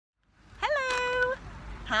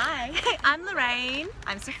Hi, I'm Lorraine.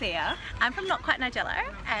 I'm Sofia. I'm from Not Quite Nigella,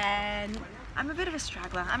 and I'm a bit of a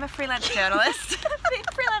straggler. I'm a freelance journalist,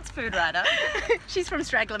 freelance food writer. She's from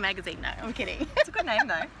Straggler magazine. No, I'm kidding. It's a good name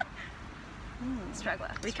though.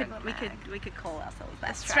 Straggler. We could call ourselves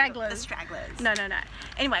that. The Stragglers. No.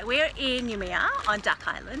 Anyway, we're in Noumea on Duck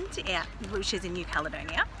Island, which is in New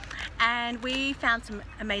Caledonia, and we found some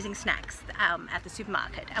amazing snacks at the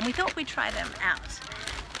supermarket, and we thought we'd try them out.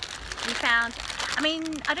 We found,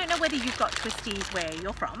 I don't know whether you've got Twisties where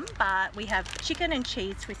you're from, but we have chicken and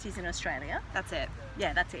cheese Twisties in Australia. That's it.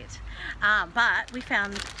 Yeah, that's it. But we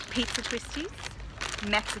found pizza Twisties,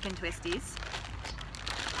 Mexican Twisties,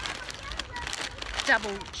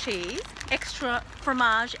 double cheese, extra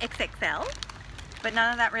fromage XXL. But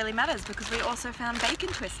none of that really matters because we also found bacon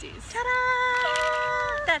Twisties.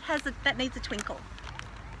 Ta-da! That needs a twinkle.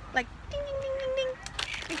 Like ding ding ding ding ding.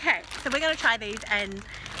 Okay, so we're going to try these, and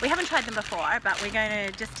we haven't tried them before, but we're going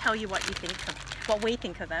to just tell you what we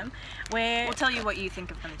think of them. We'll tell you what you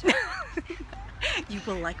think of them too. You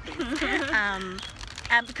will like these.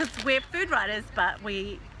 Because we're food writers, but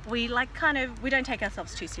we like we don't take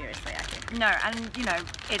ourselves too seriously, I think. No, and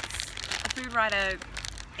it's a food writer.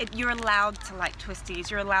 You're allowed to like Twisties.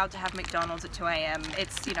 You're allowed to have McDonald's at 2 AM.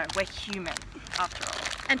 It's we're human after all.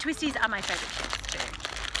 And Twisties are my favourite chips too.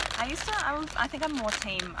 I think I'm more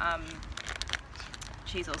team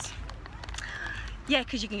Cheezels. Yeah,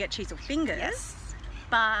 because you can get Cheezle fingers. Yes.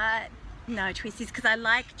 But no Twisties, because I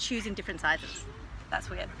like choosing different sizes.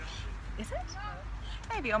 That's weird. Is it?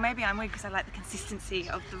 Maybe, or maybe I'm weird because I like the consistency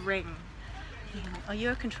of the ring. Are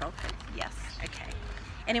you a control freak? Yes. Okay.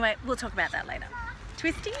 Anyway, we'll talk about that later.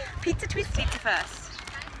 Twisty? Pizza Twisty? Pizza first.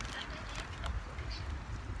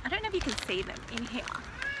 I don't know if you can see them in here.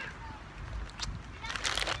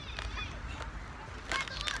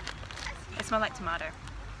 They smell like tomato.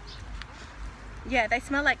 Yeah, they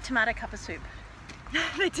smell like tomato cup of soup.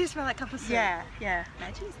 They do smell like cup of soup. Yeah.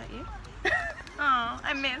 Maggie, is that you? Oh,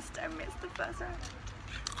 I missed the first one.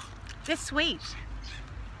 They're sweet.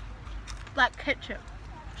 Like ketchup.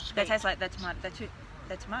 Sweet. They taste like they're tomato.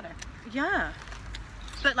 They're tomato. Yeah.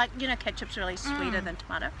 But ketchup's really sweeter than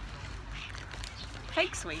tomato.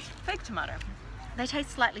 Fake sweet. Fake tomato. They taste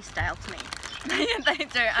slightly stale to me. They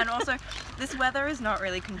do. And also, this weather is not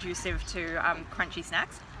really conducive to crunchy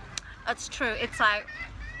snacks. That's true. It's like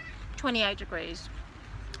 28 degrees.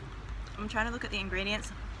 I'm trying to look at the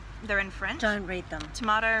ingredients. They're in French. Don't read them.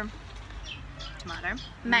 Tomato.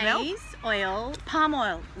 Maize, milk, oil, palm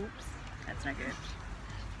oil. Oops, that's no good.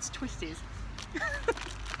 It's Twisties.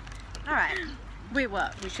 Alright. We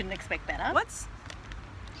shouldn't expect better.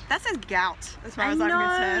 That says gout, as far as I'm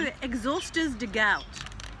concerned. Exhausters de gout.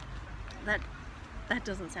 That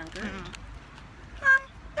doesn't sound good.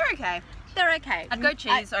 They're okay. They're okay. I'd go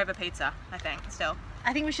cheese over pizza, I think, still.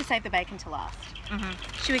 I think we should save the bacon to last.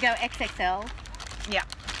 Should we go XXL? Yeah.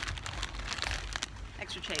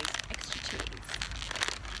 Extra cheese. Extra cheese.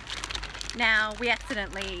 Now, we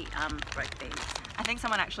accidentally broke these. I think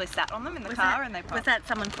someone actually sat on them in the car and they popped. Was that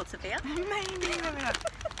someone called Sofia? Maybe. Now that's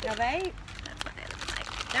what they look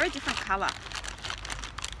like. They're a different colour.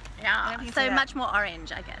 Yeah, so much more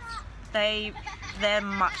orange, I guess. They're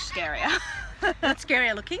much scarier. Not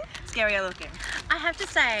scarier looking? Scarier looking. I have to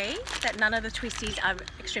say that none of the Twisties are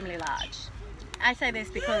extremely large. I say this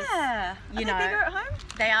because, Are they bigger at home?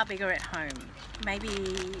 They are bigger at home. Maybe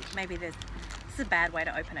this is a bad way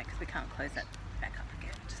to open it because we can't close it back up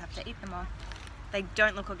again. Just have to eat them all. They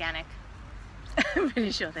don't look organic. I'm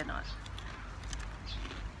pretty sure they're not.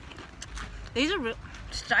 These are real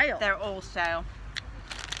stale. They're all stale.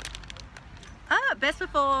 Best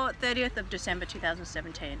before 30th of December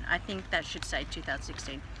 2017. I think that should say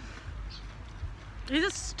 2016. These are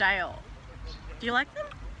stale. Do you like them?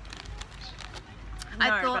 No,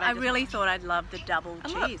 I really thought I'd love the double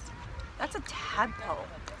cheese. That's a tadpole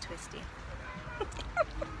Twisty.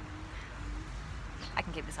 I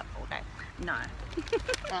can keep this up all day. No.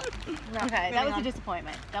 Okay, that was a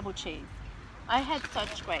disappointment. Double cheese. I had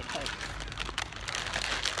such great hopes.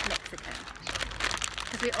 Mexican.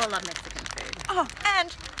 Because we all love Mexican food. Oh, and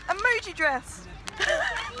emoji dress.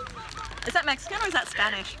 Is that Mexican or is that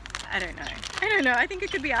Spanish? I don't know. I think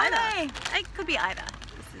it could be either. It could be either.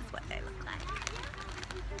 This is what they look like.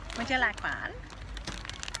 Would you like one?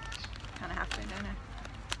 Kind of have to, don't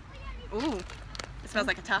I? Ooh, it smells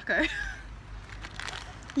like a taco.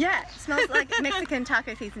 Yeah, it smells like Mexican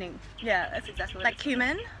taco seasoning. Yeah, that's exactly what like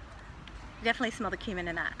cumin. Definitely smell the cumin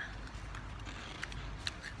in that.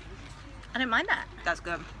 I don't mind that. That's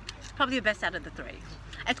good. Probably the best out of the three.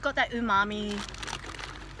 It's got that umami,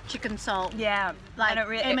 chicken salt. Yeah, like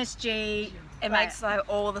MSG. It makes like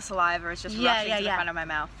all the saliva is just rushing to the front of my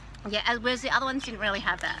mouth. Yeah, whereas the other ones didn't really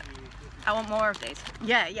have that. I want more of these.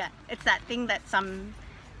 Yeah, yeah. It's that thing that some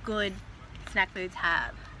good snack foods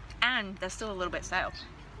have. And they're still a little bit stale.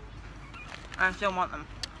 I still want them.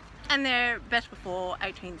 And they're best before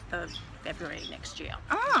 18th of February next year.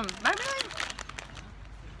 Oh,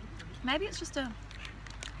 maybe it's just a...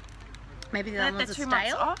 Maybe the other ones are 2 stale.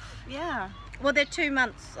 months off. Yeah. Well, they're 2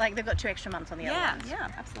 months, like they've got 2 extra months on the other ones. Yeah,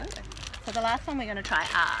 absolutely. So the last one we're going to try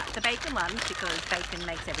are the bacon ones because bacon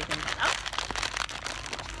makes everything better.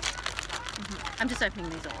 I'm just opening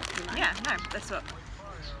these all. You mind? Yeah, no, that's what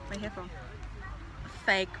we're here for.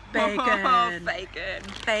 Fake bacon. Oh, bacon.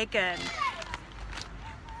 Bacon.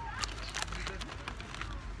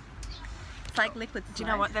 It's like liquid smoke. Do you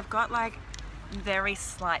know what? They've got like very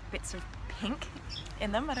slight bits of pink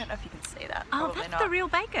in them. I don't know if you can see that. Oh, Probably that's not. the real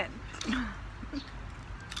bacon.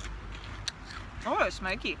 Oh, it's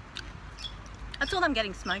smoky. That's all I'm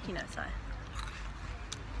getting, smokiness though.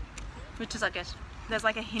 Which is, I guess, There's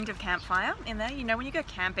like a hint of campfire in there. You know when you go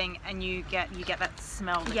camping and you get that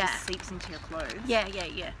smell that just seeps into your clothes.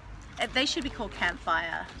 yeah. They should be called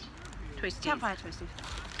campfire twisties. Campfire twisties.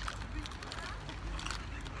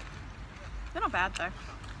 They're not bad though.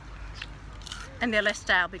 And they're less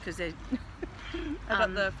stale because they're I've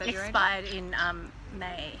got the February. expired in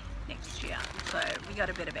May next year. So we got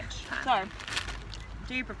a bit of extra time. So,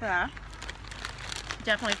 do you prefer?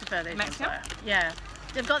 Definitely prefer these. Mexican? ones, though. Yeah.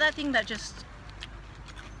 They've got that thing that just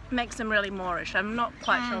makes them really Moorish. I'm not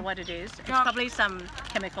quite sure what it is. It's Yeah. probably some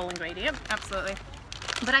chemical ingredient. Absolutely.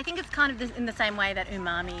 But I think it's kind of in the same way that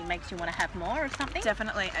umami makes you want to have more or something.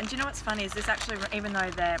 Definitely. And do you know what's funny is this actually, even though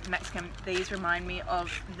they're Mexican, these remind me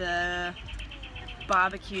of the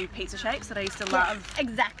barbecue pizza shapes that I used to love.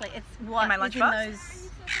 Exactly. It's what In my is in lunchbox? those.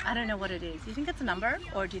 I don't know what it is. Do you think it's a number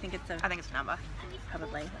or do you think it's a? I think it's a number.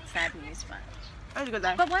 Probably. It's sad news, but. That was good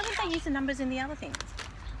though. But why would they use the numbers in the other things?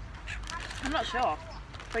 I'm not sure.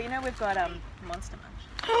 But you know we've got Monster Munch.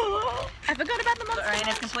 I forgot about the monster. Lorraine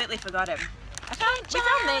has completely forgotten. We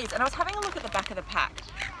found these and I was having a look at the back of the pack.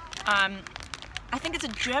 I think it's a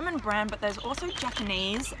German brand, but there's also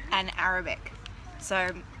Japanese and Arabic. So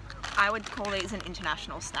I would call these an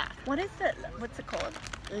international snack. What is it? What's it called?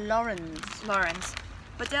 Lorraine's.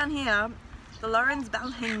 But down here, the Lorraine's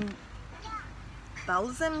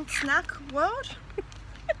Balzen Snack World?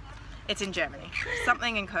 It's in Germany.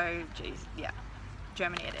 Something in yeah.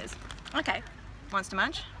 Germany it is. Okay. Monster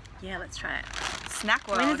Munch? Yeah, let's try it. Snack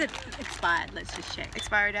World. When is it expired? Let's just check.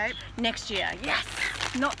 Expiry date? Next year. Yes.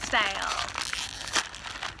 Not stale.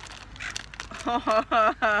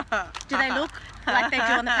 Do they look like they do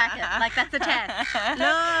on the packet? Like that's a test.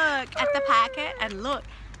 Look at the packet and look.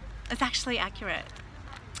 It's actually accurate.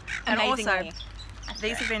 And also, Amazingly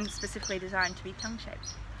these have been specifically designed to be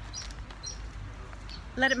tongue-shaped.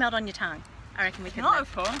 Let it melt on your tongue. I reckon we can. Not a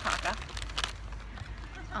prawn cracker.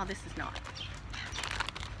 Oh, this is not.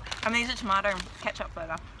 And these are tomato ketchup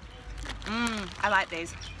flavour. I like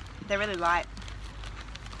these. They're really light.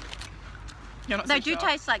 You're not They so do sure.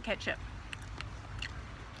 taste like ketchup.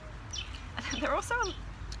 They're also...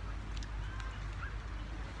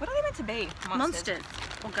 What are they meant to be? Monsters.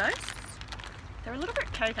 Or ghosts? They're a little bit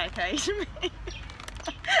KKK to me.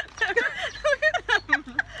 Look at them.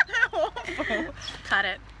 They're awful. Cut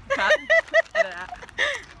it. Cut. Edit out.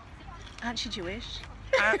 Aren't you Jewish?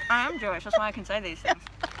 I am Jewish, that's why I can say these things.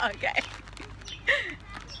 Okay.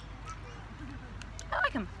 I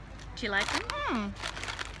like them. Do you like them?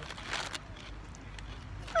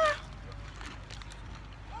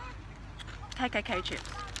 KKK chips.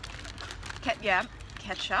 Yeah,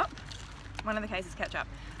 ketchup. One of the cases ketchup.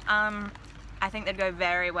 I think they'd go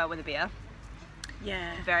very well with a beer.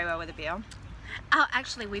 Yeah. Very well with a beer. Oh,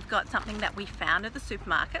 actually, we've got something that we found at the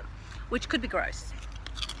supermarket, which could be gross.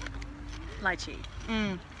 Lychee.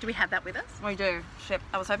 Do we have that with us? We do. Shit.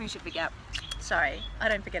 I was hoping she'd forget. Sorry, I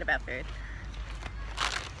don't forget about food.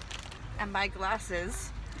 And by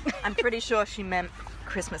glasses, I'm pretty sure she meant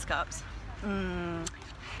Christmas cups.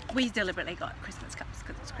 We deliberately got Christmas cups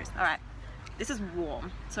because it's Christmas. All right. This is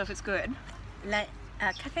warm, so if it's good.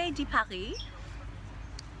 Café de Paris,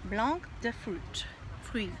 blanc de fruit.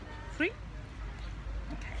 Fruit? Okay,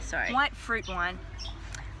 sorry. White fruit wine.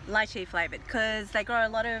 Lychee flavoured, because they grow a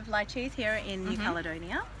lot of lychees here in New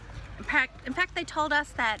Caledonia. In fact, they told us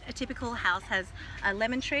that a typical house has a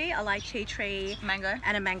lemon tree, a lychee tree, Mango.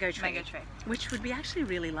 and a mango tree. Mango tree. Which would be actually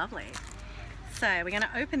really lovely. So we're going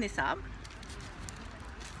to open this up.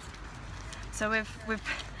 So we've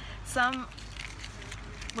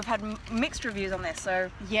had mixed reviews on this. So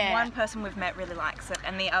Yeah. one person we've met really likes it,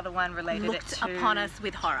 and the other one related Looked it to upon us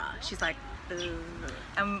with horror. She's like, ugh.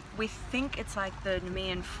 And we think it's like the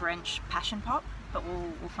Nemean French passion pop. but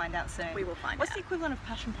we'll find out soon. We will find What's out. the equivalent of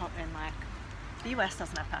passion pop in, like, the US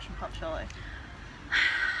doesn't have passion pop, surely?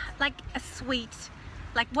 Like a sweet,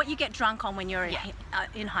 like what you get drunk on when you're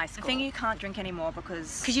in high The school. thing you can't drink anymore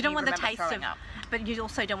because you don't want the remember taste throwing of, up. but you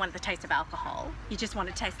also don't want the taste of alcohol. You just want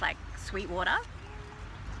it to taste like sweet water.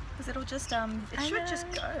 Because it'll just, it should just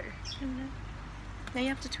go. Now you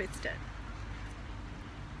have to twist it.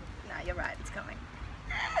 Nah, you're right, it's coming.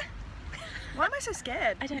 Why am I so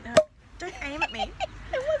scared? I don't know. Don't aim at me.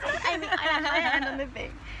 It wasn't aiming. I had my hand on the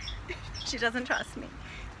thing. She doesn't trust me.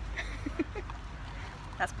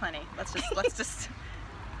 That's plenty. Let's just.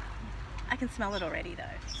 I can smell it already though.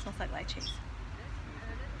 It smells like lychees.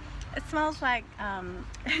 It smells like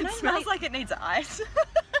It smells like it needs ice.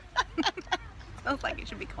 It smells like it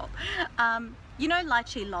should be cold. You know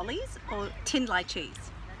lychee lollies or tinned lychees?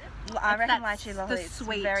 I reckon That's lychee the lollies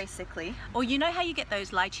sweet. very sickly. Or you know how you get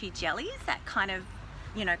those lychee jellies that kind of,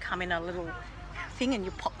 you know, come in a little thing and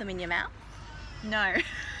you pop them in your mouth? No.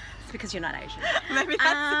 It's because you're not Asian. Maybe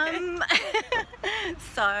that's it.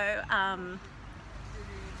 So,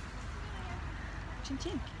 Chin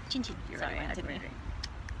chin. chin chin. You're Sorry, right. I didn't mean.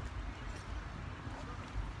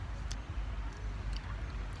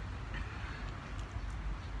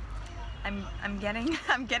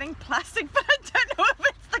 I'm getting plastic, but I don't know if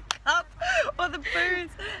it's the cup or the booze.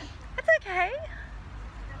 It's okay.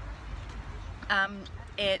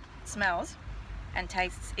 It smells and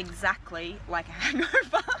tastes exactly like a hangover.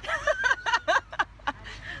 What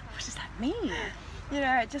does that mean? You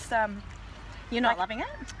know, it just You're not Like- loving it?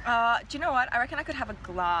 do you know what? I reckon I could have a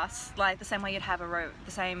glass, like the same way you'd have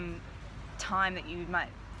the same time that you might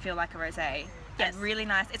feel like a rosé. Yes. And really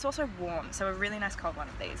nice. It's also warm, so a really nice cold one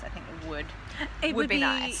of these, I think would Would be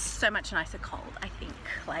nice. so much nicer cold, I think.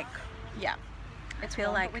 Like, Yeah. I feel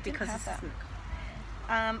warm, like but we didn't because have this that.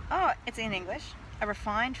 isn't Oh, it's in English. A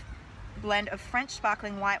refined blend of French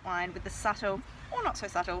sparkling white wine with the subtle, or not so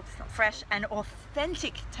subtle, fresh and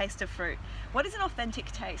authentic taste of fruit. What is an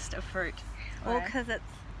authentic taste of fruit? well, Right. because it's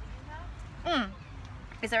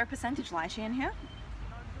Is there a percentage lychee in here?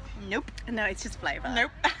 Nope. no, it's just flavour.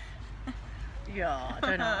 Nope. Yeah,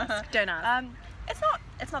 don't ask. Don't ask.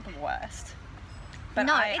 It's not the worst. But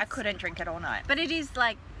No, I it's- couldn't drink it all night. But it is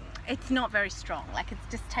like, it's not very strong. Like, it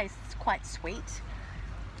just tastes quite sweet.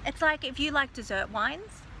 It's like if you like dessert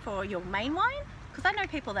wines for your main wine, because I know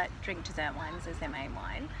people that drink dessert wines as their main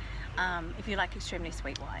wine. If you like extremely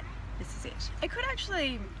sweet wine, this is it. It could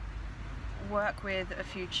actually work with a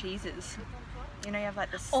few cheeses. You know, you have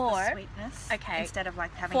like the Or- sweetness. okay,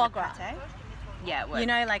 Like having foie the gras. pate. Yeah, it would. You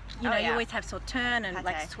know, like, you know, Oh, you yeah. always have sauterne and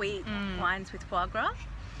like Pate. sweet wines with foie gras.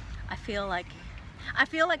 I feel like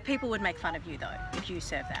people would make fun of you though if you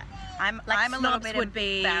serve that. I'm like a little snobs bit would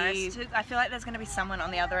be- embarrassed. I feel like there's going to be someone on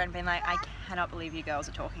the other end being like, I cannot believe you girls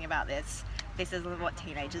are talking about this. This is what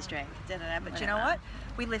teenagers drink. But you know Whatever. what?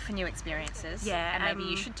 We live for new experiences. Yeah, and maybe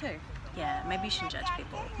you should too. Yeah, maybe you shouldn't judge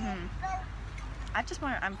people.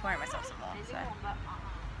 I'm pouring myself some more. So.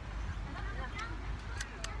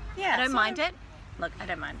 Yeah, I don't so- mind it. Look, I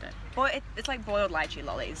don't mind it. It's like boiled lychee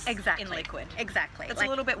lollies. Exactly. In liquid. Exactly. It's Like, a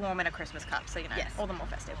little bit warm in a Christmas cup, so you know, Yes. all the more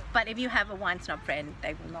festive. but if you have a wine snob friend,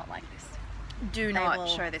 they will not like this. Do They not will-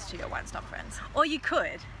 show this to your wine stop friends. Or you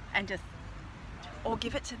could, and just Or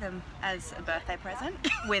give it to them as a birthday present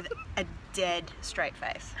with a dead straight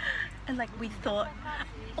face. and like we thought.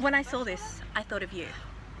 When I saw this, I thought of you.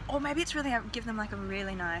 Or maybe it's really, give them like a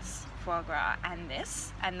really nice foie gras and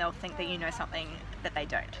this, and they'll think that you know something that they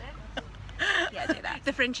don't. Yeah, do that.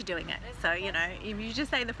 The French are doing it. So, you know, if you just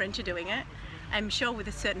say the French are doing it, I'm sure with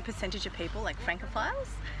a certain percentage of people, like Francophiles,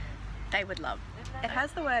 they would love. It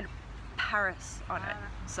has the word Paris on it,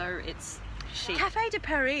 so it's chic. Café de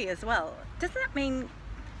Paris as well. Does that mean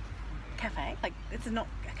cafe? Like, it's not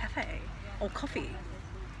a cafe. Or coffee.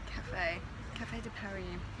 Café de Paris.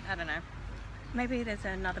 I don't know. Maybe there's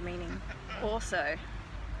another meaning. Also,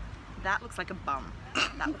 that looks like a bum.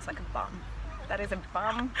 That looks like a bum. That is a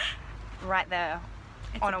bum right there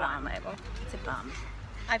It's on a a wine bum. label. It's a bum.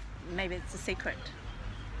 Maybe it's a secret.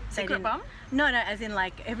 They Secret didn't- bum? No, as in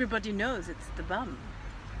like everybody knows it's the bum.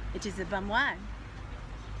 It is a bum wine.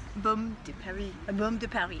 Bum de Paris. A bum de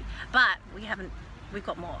Paris. But we've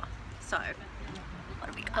got more. So,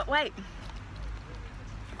 what do we got? But wait,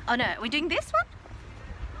 Oh no, we're doing this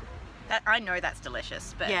one? I know that's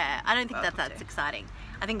delicious, but Yeah, I don't think Welcome that's to. exciting.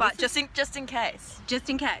 I think But this just in case, is just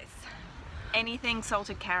in case. anything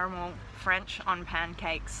salted caramel, French on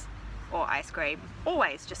pancakes, or ice cream,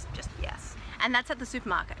 always just yes. And that's at the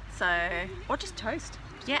supermarket. So, Or just toast.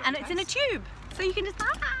 yeah, and it's in a tube. So you can just Should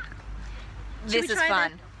This we is try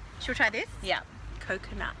fun. Should we try this? Yeah.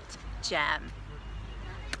 Coconut jam.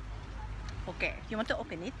 Okay. You want to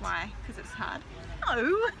open it? Why? Because it's hard.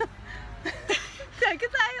 No. Because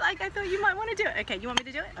I thought you might want to do it. Okay, you want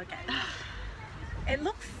me to do it? Okay. It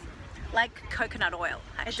looks like coconut oil,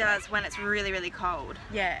 actually. It does when it's really, really cold.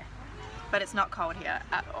 Yeah. But it's not cold here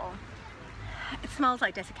at all. It smells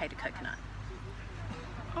like desiccated coconut.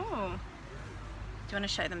 Oh. Do you want to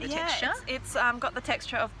show them the Yeah, texture? it's got the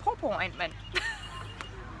texture of pawpaw ointment.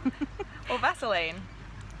 Or Vaseline.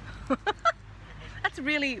 That's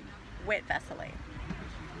really wet Vaseline.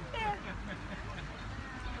 Yeah.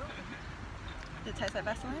 Does it taste like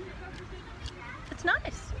Vaseline? It's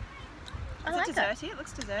nice. I like Is it that. desserty? It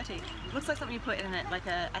looks desserty. It looks like something you put in it, like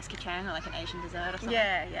a escachang or like an Asian dessert or something.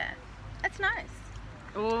 Yeah, yeah. It's nice.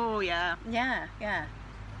 Oh yeah. Yeah, yeah.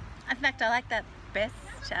 In fact, I like that best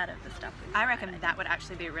out of the stuff. I reckon that would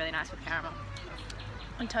actually be really nice with caramel.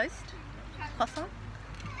 On toast, croissant,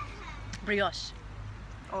 brioche.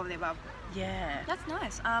 All of the above. Yeah. That's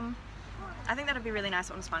nice. I think that'd be really nice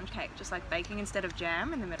on a sponge cake, just like baking instead of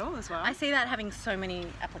jam in the middle as well. I see that having so many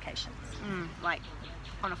applications. Like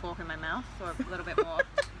on a fork in my mouth or a little bit more.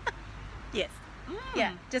 Yes.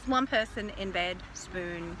 Yeah. Just one person in bed,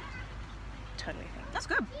 spoon. Totally think. That's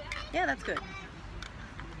good. Yeah, that's good.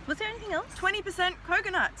 Was there anything else? 20%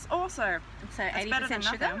 coconuts also. So That's better than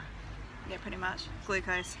 80% sugar. nothing. Yeah, pretty much.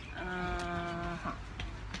 Glucose.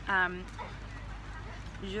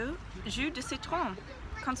 Jus de citron.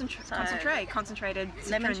 Concentrated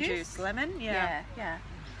lemon citron juice? Lemon? Yeah, yeah.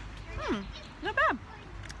 Not bad.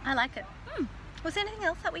 I like it. Was there anything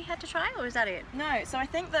else that we had to try, or is that it? No, so I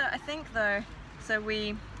think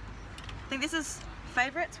this is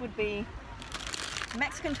favorites would be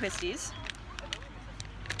Mexican Twisties,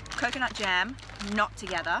 coconut jam, not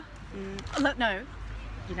together. Look, no.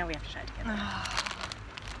 You know we have to try it together.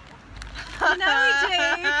 You know we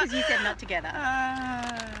do, because you said not together.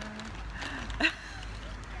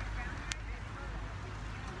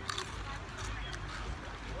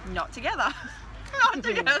 Not together. Not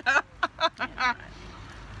together.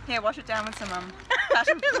 Here, wash it down with some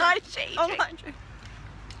passion lychee. Oh, lychee.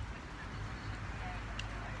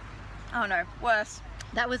 Oh no, worse.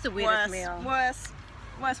 That was the weirdest meal. Worse.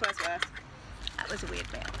 That was a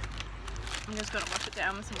weird meal. I'm just gonna wash it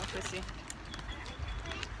down with some more Twisty.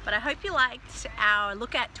 But I hope you liked our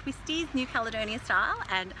look at Twisties, New Caledonia style,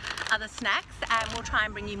 and other snacks, and we'll try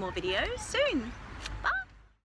and bring you more videos soon.